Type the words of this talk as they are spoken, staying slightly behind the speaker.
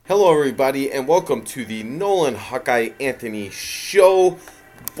Hello, everybody, and welcome to the Nolan Hawkeye Anthony Show.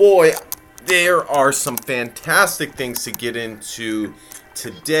 Boy, there are some fantastic things to get into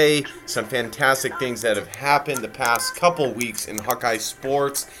today. Some fantastic things that have happened the past couple weeks in Hawkeye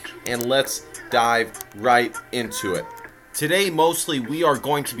sports, and let's dive right into it. Today, mostly, we are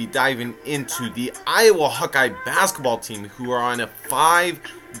going to be diving into the Iowa Hawkeye basketball team, who are on a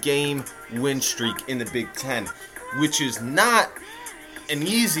 5-game win streak in the Big Ten, which is not an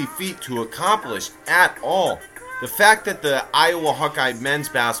easy feat to accomplish at all. The fact that the Iowa Hawkeye men's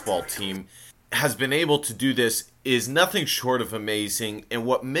basketball team has been able to do this is nothing short of amazing, and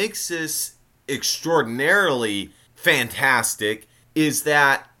what makes this extraordinarily fantastic is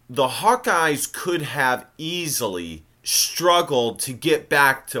that the Hawkeyes could have easily struggled to get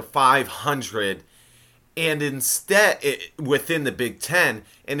back to 500 and instead within the Big Ten,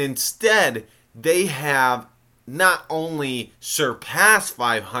 and instead they have not only surpassed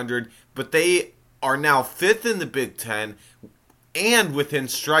 500, but they are now 5th in the Big Ten and within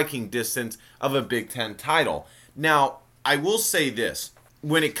striking distance of a Big Ten title. Now, I will say this.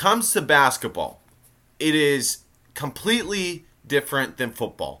 When it comes to basketball, it is completely different than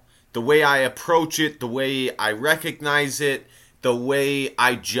football. The way I approach it, the way I recognize it, the way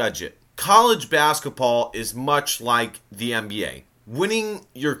I judge it. College basketball is much like the NBA. Winning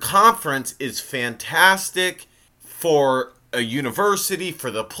your conference is fantastic for a university,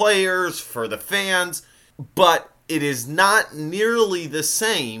 for the players, for the fans, but it is not nearly the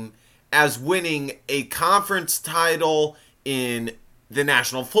same as winning a conference title in the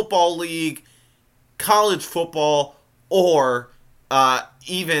National Football League, college football, or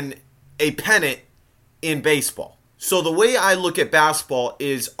even a pennant in baseball. So the way I look at basketball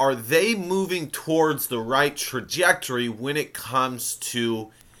is, are they moving towards the right trajectory when it comes to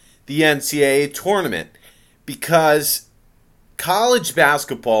the NCAA tournament? Because college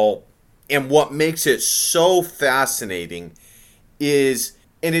basketball, and what makes it so fascinating is,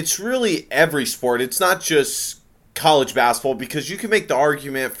 and it's really every sport, it's not just college basketball, because you can make the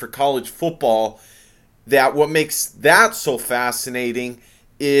argument for college football that what makes that so fascinating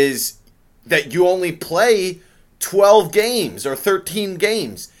is that you only play 12 games or 13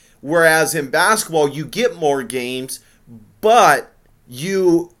 games, whereas in basketball you get more games, but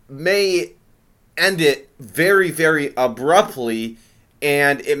you may end it very, very abruptly,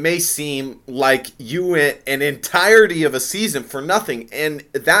 and it may seem like you went an entirety of a season for nothing, and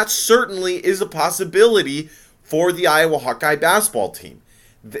that certainly is a possibility for the Iowa Hawkeye basketball team.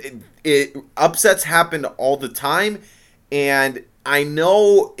 Upsets happen all the time, and I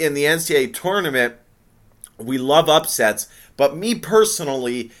know in the NCAA tournament we love upsets, but me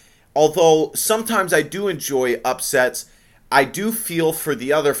personally, although sometimes I do enjoy upsets, I do feel for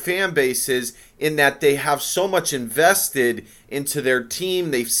the other fan bases in that they have so much invested into their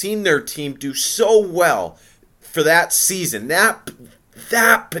team. They've seen their team do so well for that season, that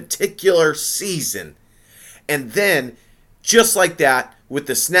particular season. And then, just like that, with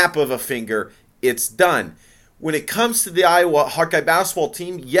the snap of a finger, it's done. When it comes to the Iowa Hawkeye basketball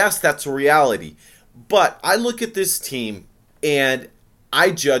team, yes, that's a reality. But I look at this team and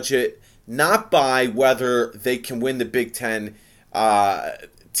I judge it not by whether they can win the Big Ten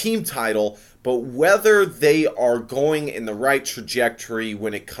team title, but whether they are going in the right trajectory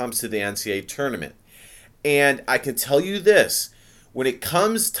when it comes to the NCAA tournament. And I can tell you this, when it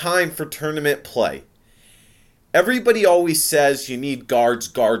comes time for tournament play, everybody always says you need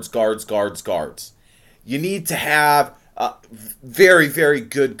guards. You need to have very, very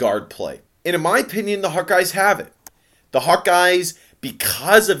good guard play. And in my opinion, the Hawkeyes have it. The Hawkeyes,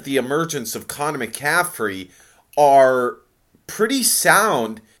 because of the emergence of Connor McCaffrey, are pretty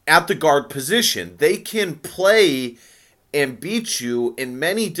sound at the guard position. They can play and beat you in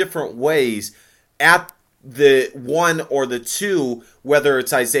many different ways at the 1 or the 2, whether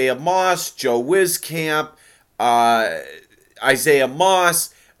it's Isaiah Moss, Joe Wieskamp, Isaiah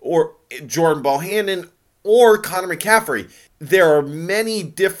Moss, or Jordan Bohannon, or Connor McCaffrey. There are many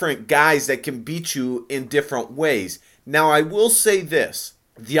different guys that can beat you in different ways. Now, I will say this.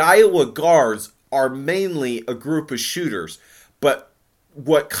 The Iowa guards are mainly a group of shooters. But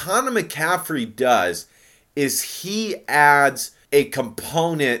what Connor McCaffrey does is he adds a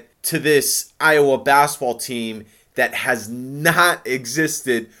component to this Iowa basketball team that has not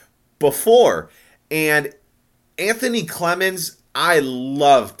existed before. And Anthony Clemmons, I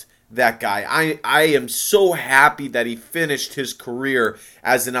loved that guy. I am so happy that he finished his career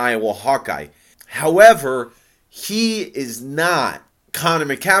as an Iowa Hawkeye. However, he is not Connor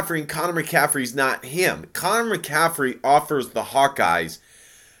McCaffrey, and Connor McCaffrey's not him. Connor McCaffrey offers the Hawkeyes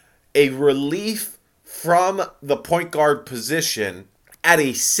a relief from the point guard position at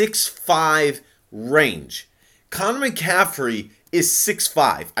a 6'5" range. Connor McCaffrey is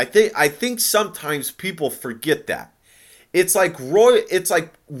 6'5". I think sometimes people forget that. It's like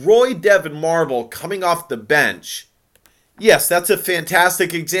Roy Devin Marble coming off the bench. Yes, that's a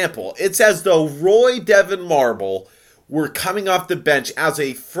fantastic example. It's as though Roy Devin Marble were coming off the bench as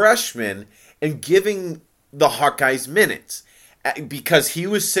a freshman and giving the Hawkeyes minutes. Because he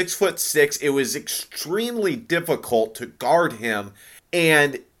was 6'6", it was extremely difficult to guard him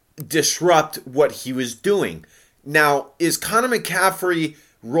and disrupt what he was doing. Now, is Connor McCaffrey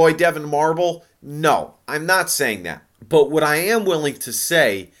Roy Devin Marble? No, I'm not saying that. But what I am willing to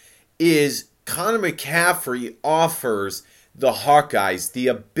say is Connor McCaffrey offers the Hawkeyes the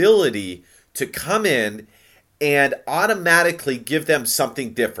ability to come in and automatically give them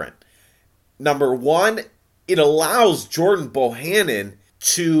something different. Number one, it allows Jordan Bohannon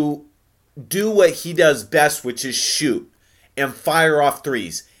to do what he does best, which is shoot and fire off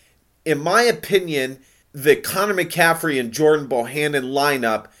threes. In my opinion, the Connor McCaffrey and Jordan Bohannon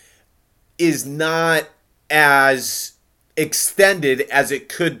lineup is not as extended as it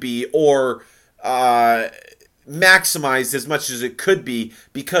could be, or maximized as much as it could be,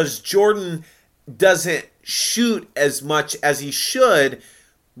 because Jordan doesn't shoot as much as he should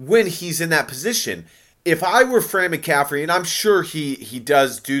when he's in that position. If I were Fran McCaffrey, and I'm sure he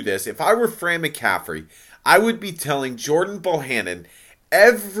does do this, if I were Fran McCaffrey, I would be telling Jordan Bohannon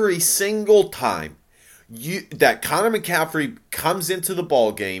every single time that Connor McCaffrey comes into the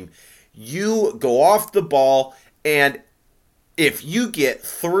ball game, you go off the ball, and if you get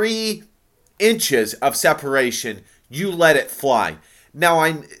 3 inches of separation, you let it fly. Now,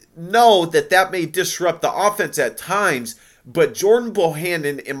 I know that may disrupt the offense at times, but Jordan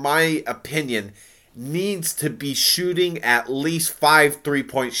Bohannon, in my opinion, needs to be shooting at least 5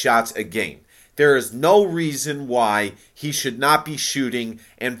 3-point shots a game. There is no reason why he should not be shooting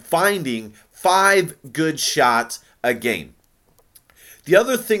and finding 5 good shots a game. The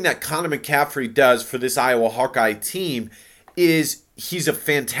other thing that Connor McCaffrey does for this Iowa Hawkeye team is he's a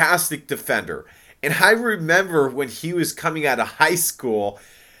fantastic defender. And I remember when he was coming out of high school,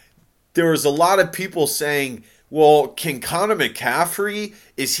 there was a lot of people saying, well, can Connor McCaffrey,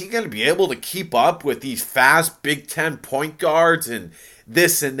 is he going to be able to keep up with these fast Big Ten point guards and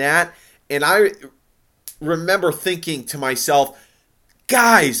this and that? And I remember thinking to myself,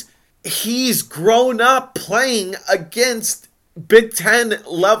 guys, he's grown up playing against Big Ten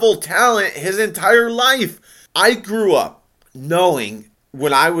level talent his entire life. I grew up knowing,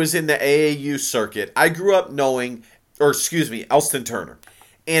 when I was in the AAU circuit, Elston Turner.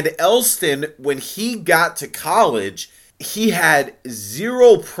 And Elston, when he got to college, he had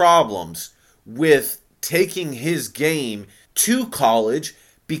 0 problems with taking his game to college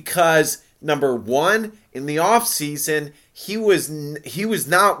because, number one, in the offseason, he was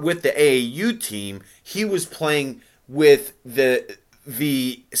not with the AAU team. He was playing with the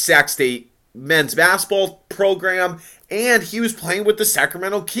Sac State men's basketball program, and he was playing with the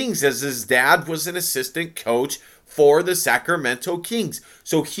Sacramento Kings, as his dad was an assistant coach for the Sacramento Kings.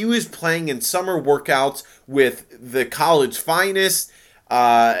 So he was playing in summer workouts with the college finest,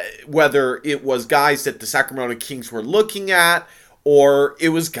 whether it was guys that the Sacramento Kings were looking at, or it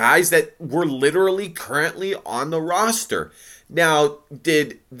was guys that were literally currently on the roster. Now,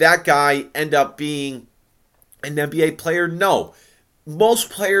 did that guy end up being an NBA player? No. Most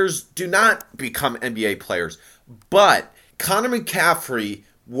players do not become NBA players. But Connor McCaffrey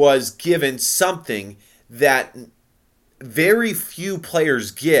was given something that very few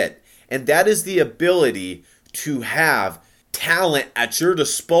players get, and that is the ability to have talent at your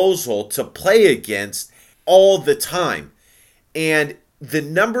disposal to play against all the time. And the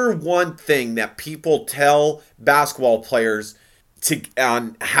number one thing that people tell basketball players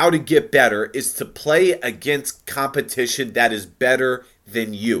on how to get better is to play against competition that is better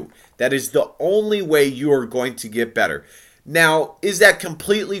than you. That is the only way you are going to get better. Now, is that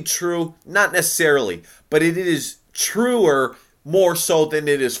completely true? Not necessarily, but it is truer more so than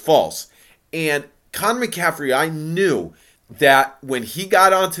it is false. And Connor McCaffrey, I knew that when he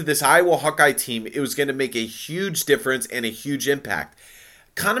got onto this Iowa Hawkeye team, it was going to make a huge difference and a huge impact.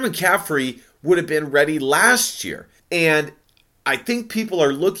 Connor McCaffrey would have been ready last year. And I think people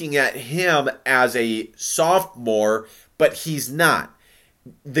are looking at him as a sophomore, but he's not.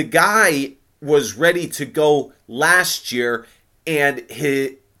 The guy was ready to go last year, and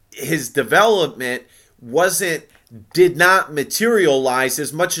his development did not materialize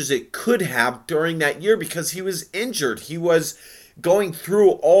as much as it could have during that year because he was injured. He was going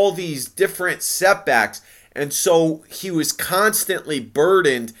through all these different setbacks, and so he was constantly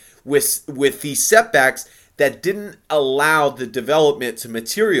burdened with these setbacks that didn't allow the development to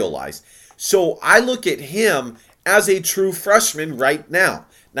materialize. So I look at him as a true freshman right now.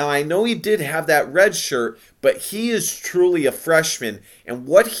 Now, I know he did have that red shirt, but he is truly a freshman, and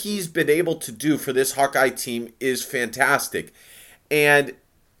what he's been able to do for this Hawkeye team is fantastic. And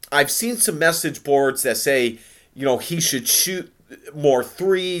I've seen some message boards that say, he should shoot more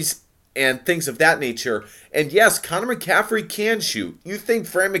threes and things of that nature. And yes, Connor McCaffrey can shoot. You think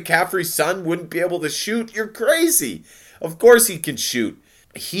Fran McCaffrey's son wouldn't be able to shoot? You're crazy. Of course he can shoot.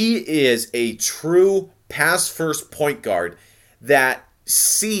 He is a true pass-first point guard that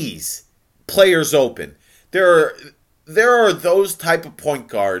sees players open. There are those type of point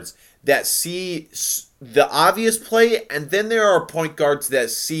guards that see the obvious play, and then there are point guards that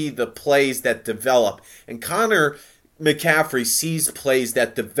see the plays that develop. And Connor McCaffrey sees plays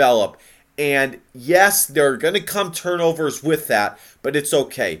that develop. And yes, there are going to come turnovers with that, but it's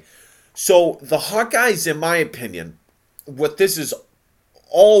okay. So the Hawkeyes, in my opinion, what this is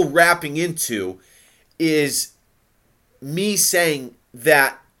all wrapping into is me saying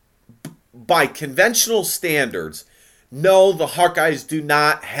that by conventional standards, no, the Hawkeyes do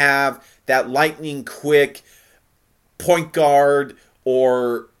not have that lightning quick point guard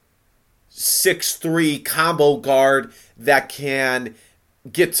or 6'3" combo guard that can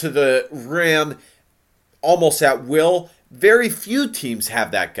get to the rim almost at will. Very few teams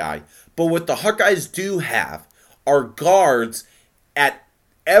have that guy. But what the Hawkeyes do have are guards at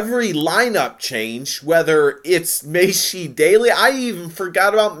every lineup change, whether it's Macy Daly. I even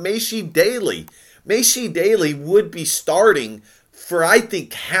forgot about Macy Daly. Macy Daly would be starting for, I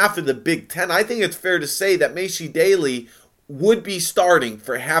think, half of the Big Ten. I think it's fair to say that Macy Daly would be starting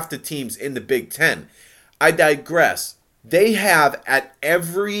for half the teams in the Big Ten. I digress. They have at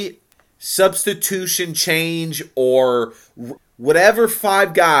every substitution change or whatever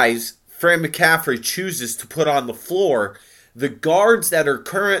 5 guys Fran McCaffrey chooses to put on the floor, the guards that are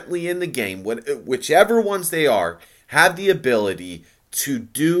currently in the game, whichever ones they are, have the ability to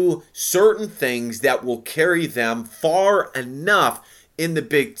do certain things that will carry them far enough in the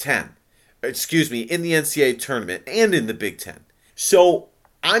Big Ten. In the NCAA tournament and in the Big Ten. So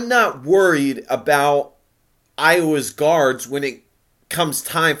I'm not worried about Iowa's guards when it comes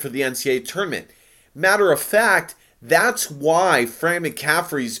time for the NCAA tournament. Matter of fact, that's why Fran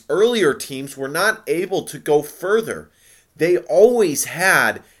McCaffrey's earlier teams were not able to go further. They always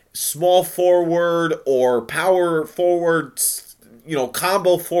had small forward or power forward,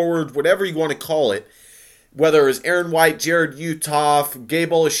 combo forward, whatever you want to call it, whether it was Aaron White, Jared Utoff, Gabe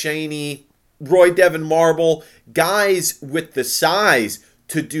Olashaney, Roy Devin Marble, guys with the size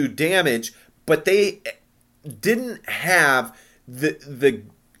to do damage, but they didn't have the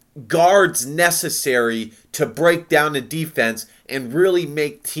guards necessary to break down the defense and really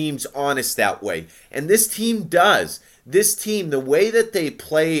make teams honest that way. And this team does. This team, the way that they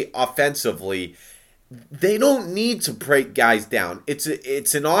play offensively, they don't need to break guys down.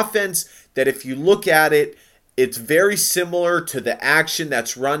 It's an offense that if you look at it, it's very similar to the action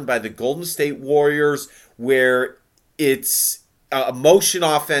that's run by the Golden State Warriors, where it's a motion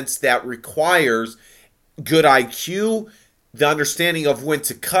offense that requires good IQ, the understanding of when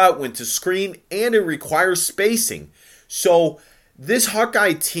to cut, when to screen, and it requires spacing. So this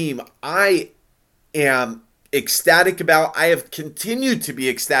Hawkeye team, I am ecstatic about. I have continued to be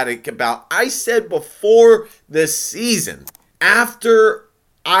ecstatic about. I said before the season, after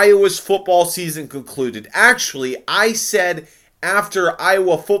Iowa's football season concluded, actually, I said after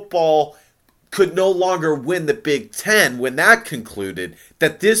Iowa football could no longer win the Big Ten, when that concluded,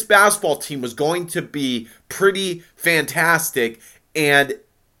 that this basketball team was going to be pretty fantastic and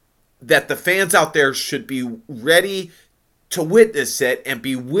that the fans out there should be ready to witness it and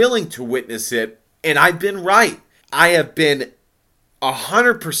be willing to witness it. And I've been right. I have been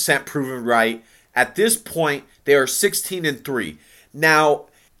 100% proven right. At this point, they are 16-3. Now,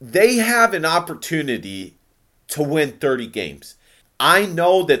 they have an opportunity to win 30 games. I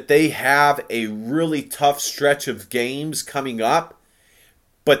know that they have a really tough stretch of games coming up,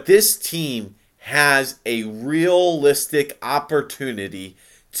 but this team has a realistic opportunity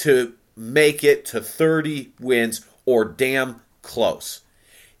to make it to 30 wins or damn close.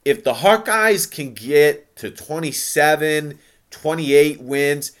 If the Hawkeyes can get to 27, 28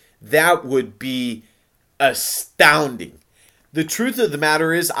 wins, that would be astounding. The truth of the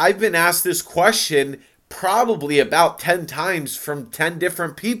matter is, I've been asked this question probably about 10 times from 10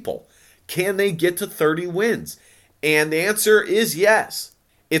 different people. Can they get to 30 wins? And the answer is yes.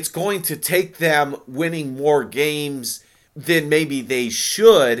 It's going to take them winning more games than maybe they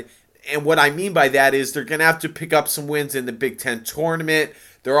should. And what I mean by that is they're going to have to pick up some wins in the Big Ten tournament.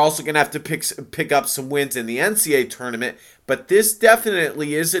 They're also going to have to pick up some wins in the NCAA tournament, but this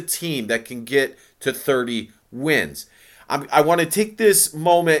definitely is a team that can get to 30 wins. I want to take this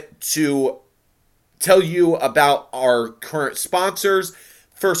moment to tell you about our current sponsors.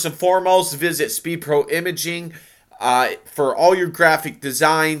 First and foremost, visit Speed Pro Imaging for all your graphic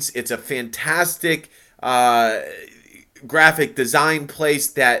designs. It's a fantastic graphic design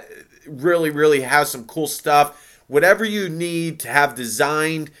place that really has some cool stuff. Whatever you need to have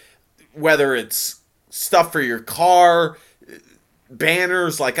designed, whether it's stuff for your car,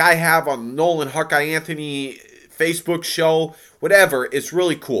 banners like I have on the Nolan Hawkeye Anthony Facebook show, whatever, it's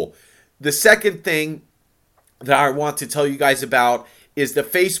really cool. The second thing that I want to tell you guys about is the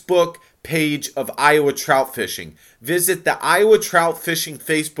Facebook page of Iowa Trout Fishing. Visit the Iowa Trout Fishing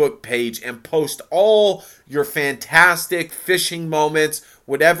Facebook page and post all your fantastic fishing moments,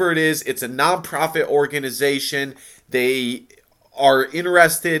 whatever it is. It's a nonprofit organization. They are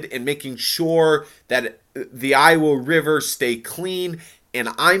interested in making sure that the Iowa River stay clean, and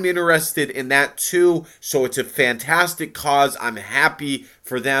I'm interested in that too. So it's a fantastic cause. I'm happy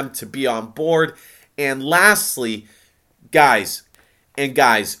for them to be on board. And lastly, guys,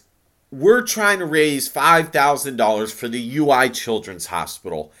 we're trying to raise $5,000 for the UI Children's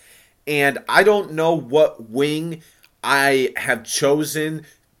Hospital. And I don't know what wing I have chosen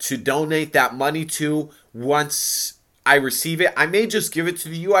to donate that money to once I receive it. I may just give it to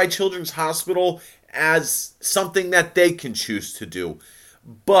the UI Children's Hospital as something that they can choose to do.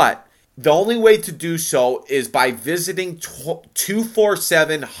 But the only way to do so is by visiting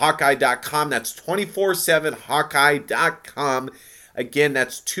 247hawkeye.com. That's 247hawkeye.com. Again,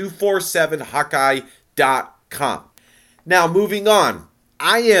 that's 247hawkeye.com. Now, moving on.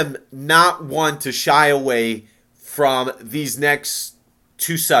 I am not one to shy away from these next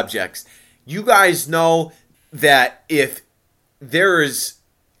two subjects. You guys know that if there is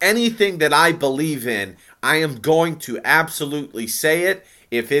anything that I believe in, I am going to absolutely say it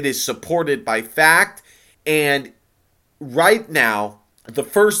if it is supported by fact. And right now, the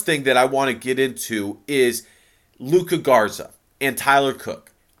first thing that I want to get into is Luka Garza and Tyler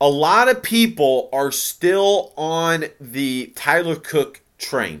Cook. A lot of people are still on the Tyler Cook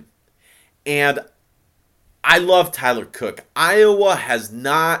train. And I love Tyler Cook. Iowa has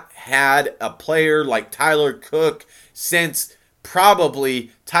not had a player like Tyler Cook since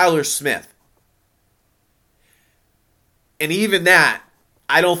probably Tyler Smith. And even that,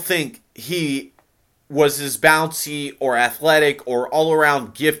 I don't think he was as bouncy or athletic or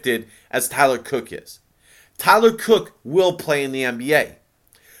all-around gifted as Tyler Cook is. Tyler Cook will play in the NBA.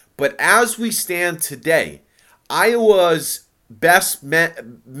 But as we stand today, Iowa's best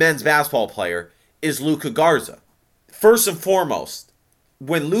men's basketball player is Luka Garza. First and foremost,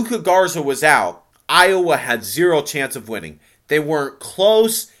 when Luka Garza was out, Iowa had zero chance of winning. They weren't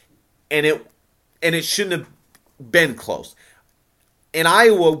close, and it shouldn't have been close. And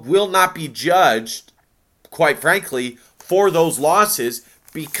Iowa will not be judged, quite frankly, for those losses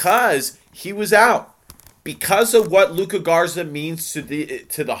because he was out. Because of what Luka Garza means to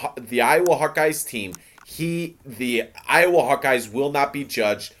the Iowa Hawkeyes team, the Iowa Hawkeyes will not be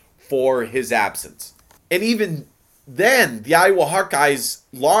judged for his absence. And even then, the Iowa Hawkeyes'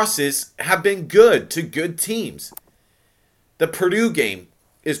 losses have been good to good teams. The Purdue game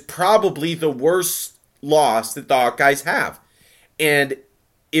is probably the worst loss that the Hawkeyes have. And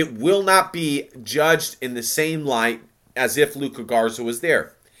it will not be judged in the same light as if Luka Garza was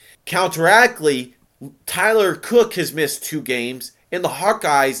there. Counteractually, Tyler Cook has missed 2 games, and the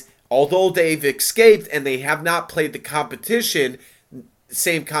Hawkeyes, although they've escaped and they have not played the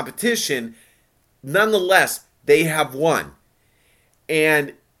same competition, nonetheless, they have won.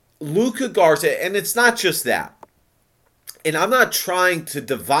 And Luka Garza, and it's not just that. And I'm not trying to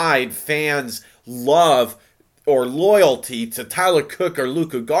divide fans' love or loyalty to Tyler Cook or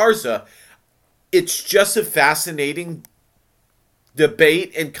Luka Garza. It's just a fascinating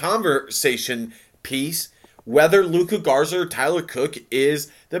debate and conversation piece whether Luka Garza or Tyler Cook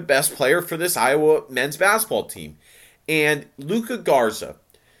is the best player for this Iowa men's basketball team. And Luka Garza,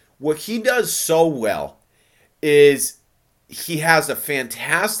 what he does so well is he has a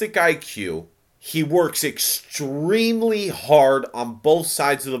fantastic IQ. He works extremely hard on both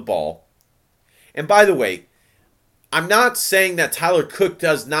sides of the ball. And by the way, I'm not saying that Tyler Cook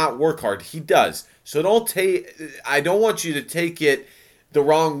does not work hard. He does. So I don't want you to take it the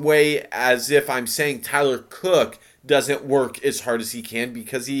wrong way as if I'm saying Tyler Cook doesn't work as hard as he can,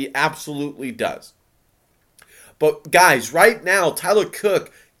 because he absolutely does. But guys, right now, Tyler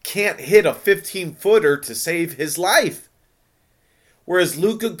Cook can't hit a 15-footer to save his life. Whereas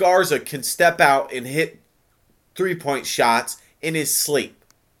Luka Garza can step out and hit 3-point shots in his sleep.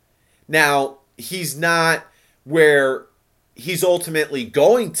 Now, he's not where he's ultimately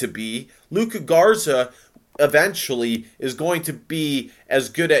going to be. Luka Garza eventually is going to be as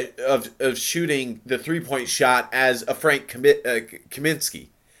good of shooting the three-point shot as a Frank Kaminsky.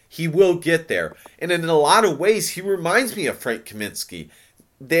 He will get there. And in a lot of ways, he reminds me of Frank Kaminsky.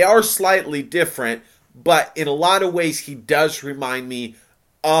 They are slightly different, but in a lot of ways, he does remind me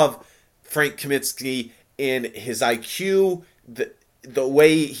of Frank Kaminsky in his IQ, the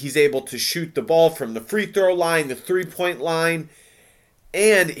way he's able to shoot the ball from the free throw line, the three-point line,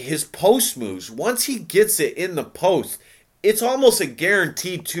 and his post moves. Once he gets it in the post, it's almost a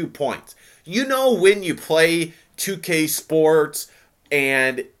guaranteed 2 points. You know when you play 2K Sports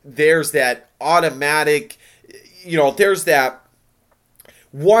and there's that automatic, there's that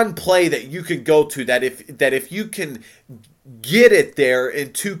one play that you could go to that if you can get it there in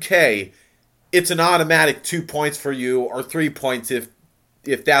 2K, it's an automatic 2 points for you, or 3 points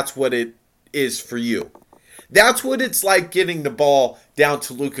if that's what it is for you. That's what it's like getting the ball down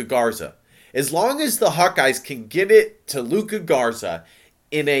to Luka Garza. As long as the Hawkeyes can get it to Luka Garza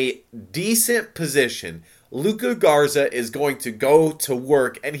in a decent position, Luka Garza is going to go to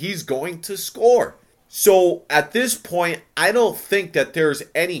work and he's going to score. So at this point, I don't think that there's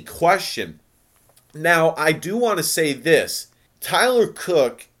any question. Now, I do want to say this. Tyler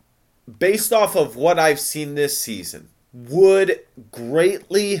Cook, based off of what I've seen this season, would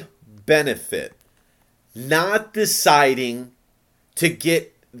greatly benefit not deciding to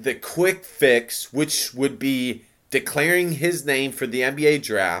get the quick fix, which would be declaring his name for the NBA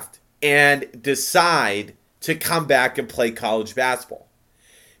draft, and decide to come back and play college basketball.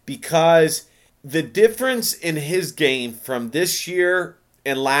 Because the difference in his game from this year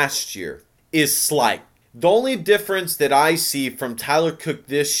and last year is slight. The only difference that I see from Tyler Cook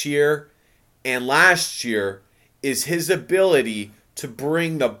this year and last year is his ability to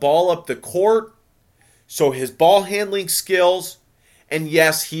bring the ball up the court, so his ball handling skills, and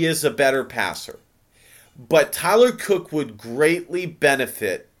yes, he is a better passer. But Tyler Cook would greatly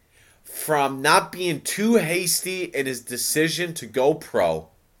benefit from not being too hasty in his decision to go pro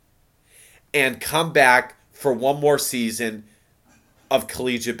and come back for one more season of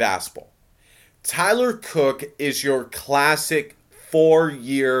collegiate basketball. Tyler Cook is your classic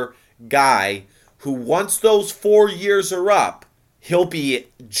 4-year guy who, once those 4 years are up, he'll be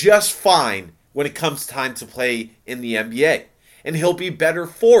just fine when it comes time to play in the NBA. And he'll be better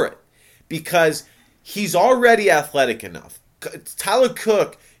for it because he's already athletic enough. Tyler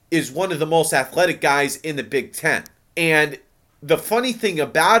Cook is one of the most athletic guys in the Big Ten. And the funny thing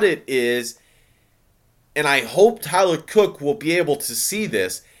about it is, and I hope Tyler Cook will be able to see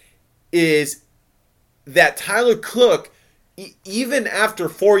this, is that Tyler Cook, even after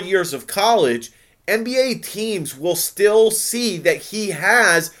 4 years of college, NBA teams will still see that he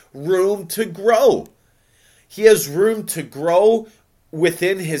has room to grow. He has room to grow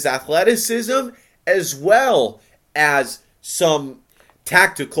within his athleticism as well as some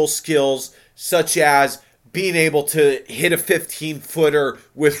tactical skills, such as being able to hit a 15-footer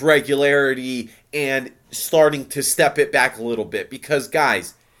with regularity and starting to step it back a little bit. Because,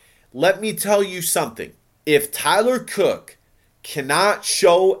 guys, let me tell you something. If Tyler Cook cannot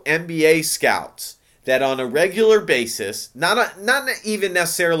show NBA scouts that on a regular basis, not even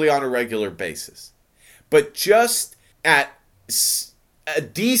necessarily on a regular basis, but just at a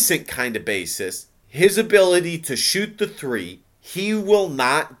decent kind of basis, his ability to shoot the three, he will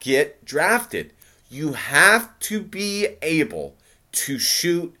not get drafted. You have to be able to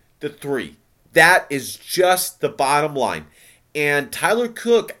shoot the three. That is just the bottom line. And Tyler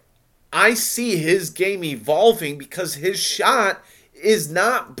Cook, I see his game evolving because his shot is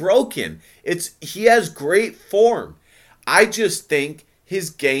not broken. He has great form. I just think his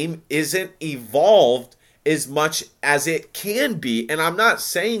game isn't evolved as much as it can be. And I'm not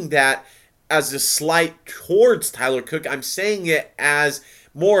saying that as a slight towards Tyler Cook. I'm saying it as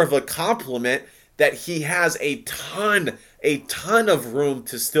more of a compliment that he has a ton of room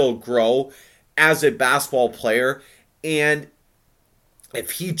to still grow as a basketball player. And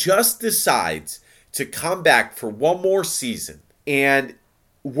if he just decides to come back for one more season and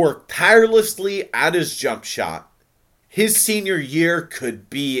work tirelessly at his jump shot, his senior year could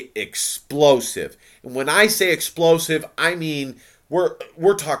be explosive. And when I say explosive, I mean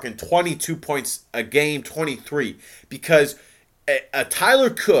we're talking 22 points a game, 23. Because a Tyler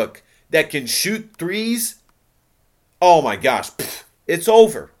Cook that can shoot threes, oh my gosh, it's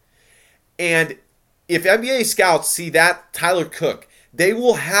over. And if NBA scouts see that Tyler Cook, they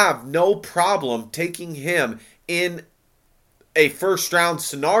will have no problem taking him in a first-round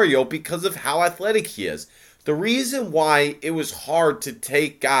scenario because of how athletic he is. The reason why it was hard to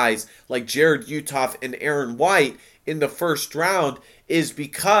take guys like Jared Utoff and Aaron White in the first round is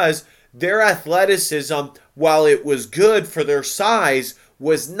because their athleticism, while it was good for their size,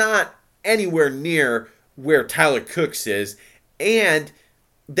 was not anywhere near where Tyler Cook's is. And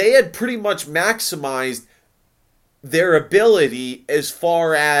they had pretty much maximized their ability as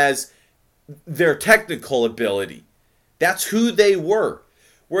far as their technical ability. That's who they were.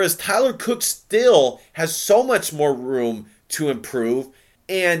 Whereas Tyler Cook still has so much more room to improve.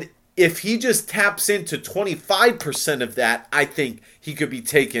 And if he just taps into 25% of that, I think he could be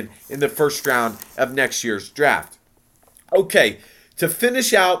taken in the first round of next year's draft. Okay, to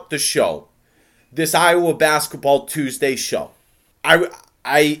finish out the show, this Iowa Basketball Tuesday show,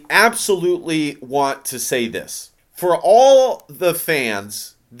 I absolutely want to say this. For all the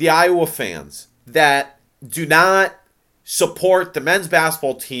fans, the Iowa fans, that do not support the men's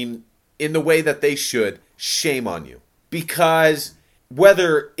basketball team in the way that they should, shame on you. Because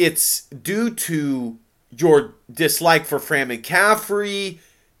whether it's due to your dislike for Fran McCaffrey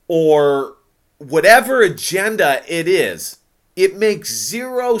or whatever agenda it is, it makes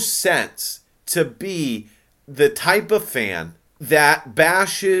zero sense to be the type of fan that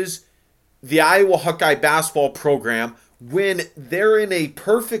bashes the Iowa Hawkeye basketball program when they're in a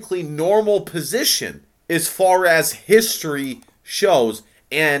perfectly normal position as far as history shows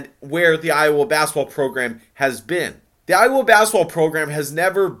and where the Iowa basketball program has been. The Iowa basketball program has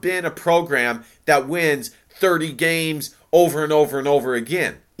never been a program that wins 30 games over and over and over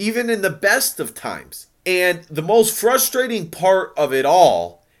again, even in the best of times. And the most frustrating part of it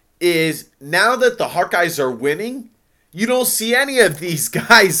all is now that the Hawkeyes are winning, you don't see any of these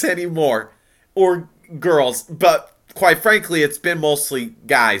guys anymore, or girls, but quite frankly, it's been mostly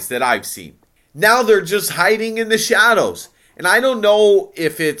guys that I've seen. Now they're just hiding in the shadows. And I don't know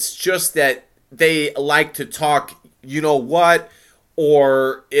if it's just that they like to talk, you know what,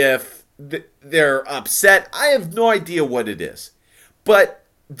 or if they're upset. I have no idea what it is. But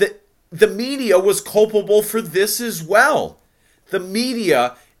the media was culpable for this as well. The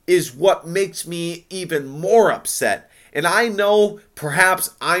media is what makes me even more upset. And I know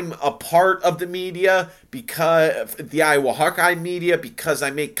perhaps I'm a part of the media, because the Iowa Hawkeye media, because I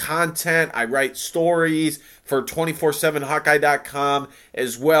make content, I write stories for 247hawkeye.com,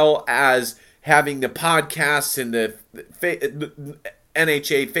 as well as having the podcasts and the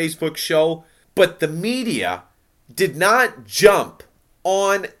NHA Facebook show. But the media did not jump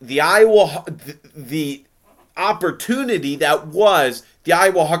on the opportunity that was the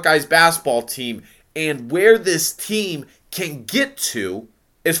Iowa Hawkeyes basketball team and where this team can get to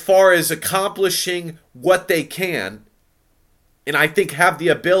as far as accomplishing what they can, and I think have the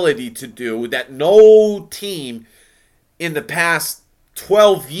ability to do, that no team in the past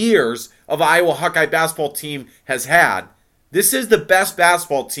 12 years of Iowa Hawkeye basketball team has had. This is the best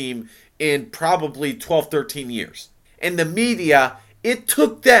basketball team in probably 12, 13 years. And the media, it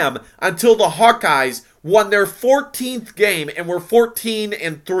took them until the Hawkeyes won their 14th game and were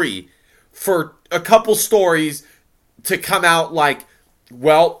 14-3 for a couple stories to come out like,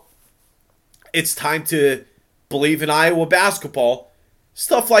 well, it's time to believe in Iowa basketball.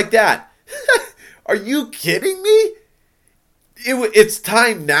 Stuff like that. Are you kidding me? It's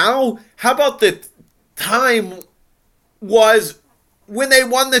time now? How about the time was when they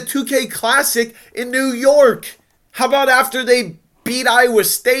won the 2K Classic in New York? How about after they beat Iowa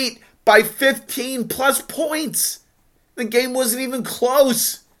State by 15 plus points? The game wasn't even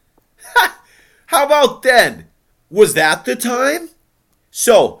close. How about then? Was that the time?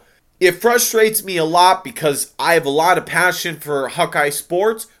 So, it frustrates me a lot because I have a lot of passion for Hawkeye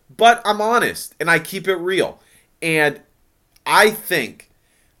sports, but I'm honest and I keep it real. And I think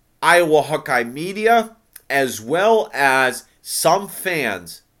Iowa Hawkeye media, as well as some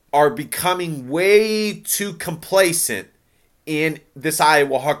fans, are becoming way too complacent in this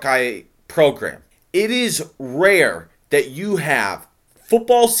Iowa Hawkeye program. It is rare that you have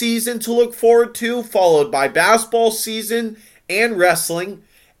football season to look forward to, followed by basketball season and wrestling,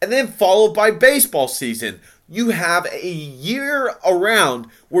 and then followed by baseball season. You have a year around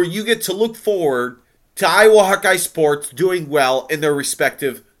where you get to look forward to Iowa Hawkeye sports doing well in their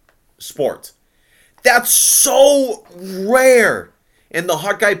respective sports. That's so rare, and the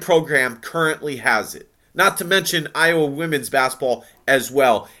Hawkeye program currently has it. Not to mention Iowa women's basketball as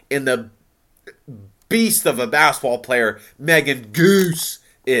well, in the beast of a basketball player Megan Goose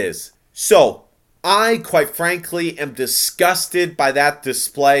is. So, I, quite frankly, am disgusted by that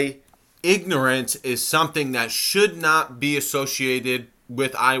display. Ignorance is something that should not be associated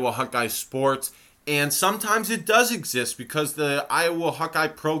with Iowa Hawkeye sports, and sometimes it does exist because the Iowa Hawkeye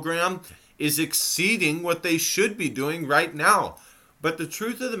program is exceeding what they should be doing right now. But the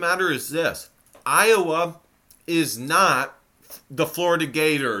truth of the matter is this: Iowa is not the Florida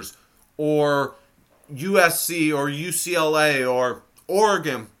Gators or USC or UCLA or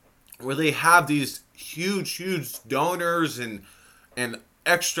Oregon, where they have these huge donors and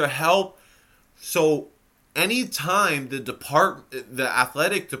extra help. So anytime the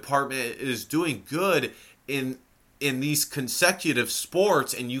athletic department is doing good in these consecutive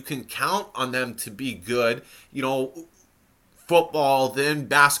sports, and you can count on them to be good, football, then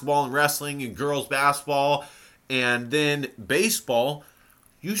basketball and wrestling and girls basketball, and then baseball,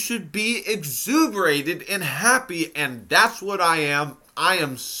 you should be exuberated and happy, and that's what I am. I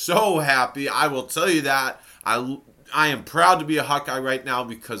am so happy. I will tell you that. I am proud to be a Hawkeye right now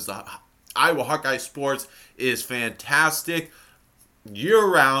because the Iowa Hawkeye sports is fantastic.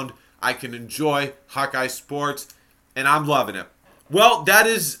 Year-round, I can enjoy Hawkeye sports, and I'm loving it. Well, that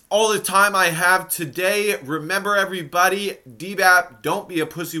is all the time I have today. Remember, everybody, DBAP, don't be a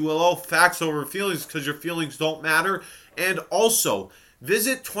pussy willow. Facts over feelings, because your feelings don't matter. And also,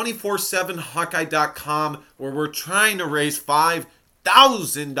 visit 247hawkeye.com, where we're trying to raise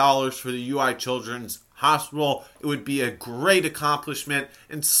 $5,000 for the UI Children's Hospital. It would be a great accomplishment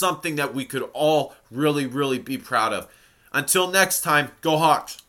and something that we could all really be proud of. Until next time, go Hawks.